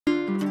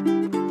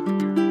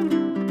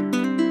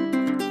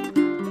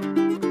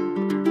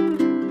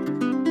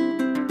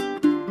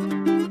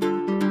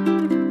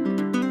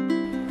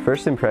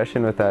First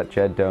impression with that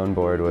Jed Doan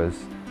board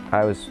was,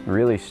 I was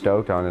really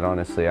stoked on it,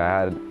 honestly.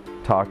 I had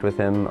talked with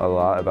him a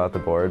lot about the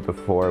board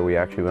before we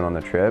actually went on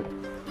the trip,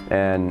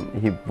 and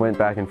he went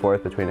back and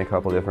forth between a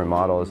couple different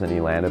models and he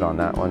landed on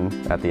that one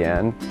at the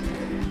end.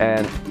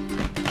 And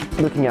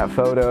looking at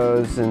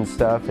photos and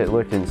stuff, it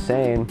looked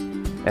insane.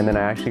 And then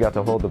I actually got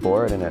to hold the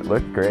board and it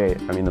looked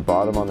great. I mean, the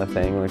bottom on the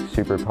thing looked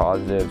super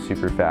positive,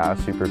 super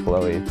fast, super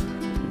flowy.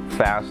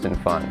 Fast and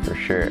fun for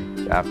sure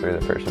after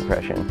the first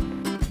impression.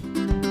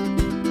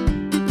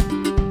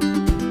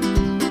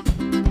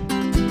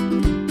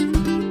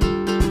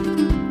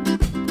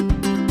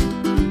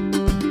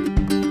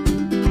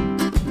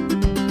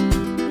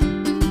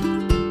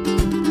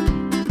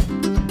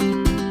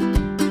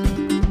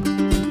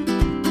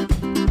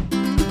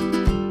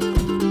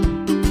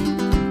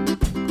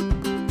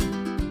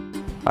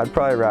 I'd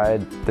probably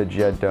ride the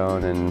Jed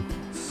Doan in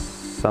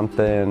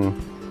something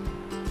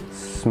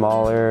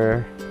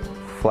smaller,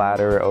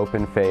 flatter,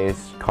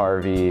 open-faced,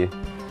 carvy,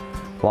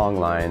 long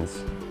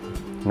lines,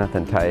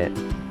 nothing tight.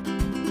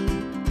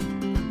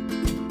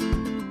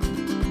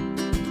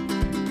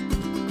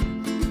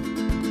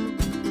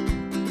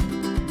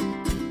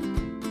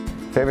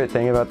 Favorite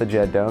thing about the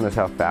Jed Doan was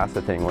how fast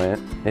the thing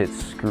went. It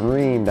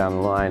screamed down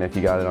the line if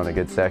you got it on a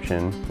good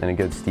section and a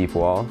good steep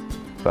wall,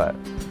 but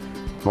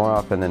more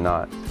often than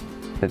not,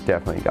 it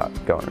definitely got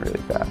going really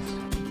fast.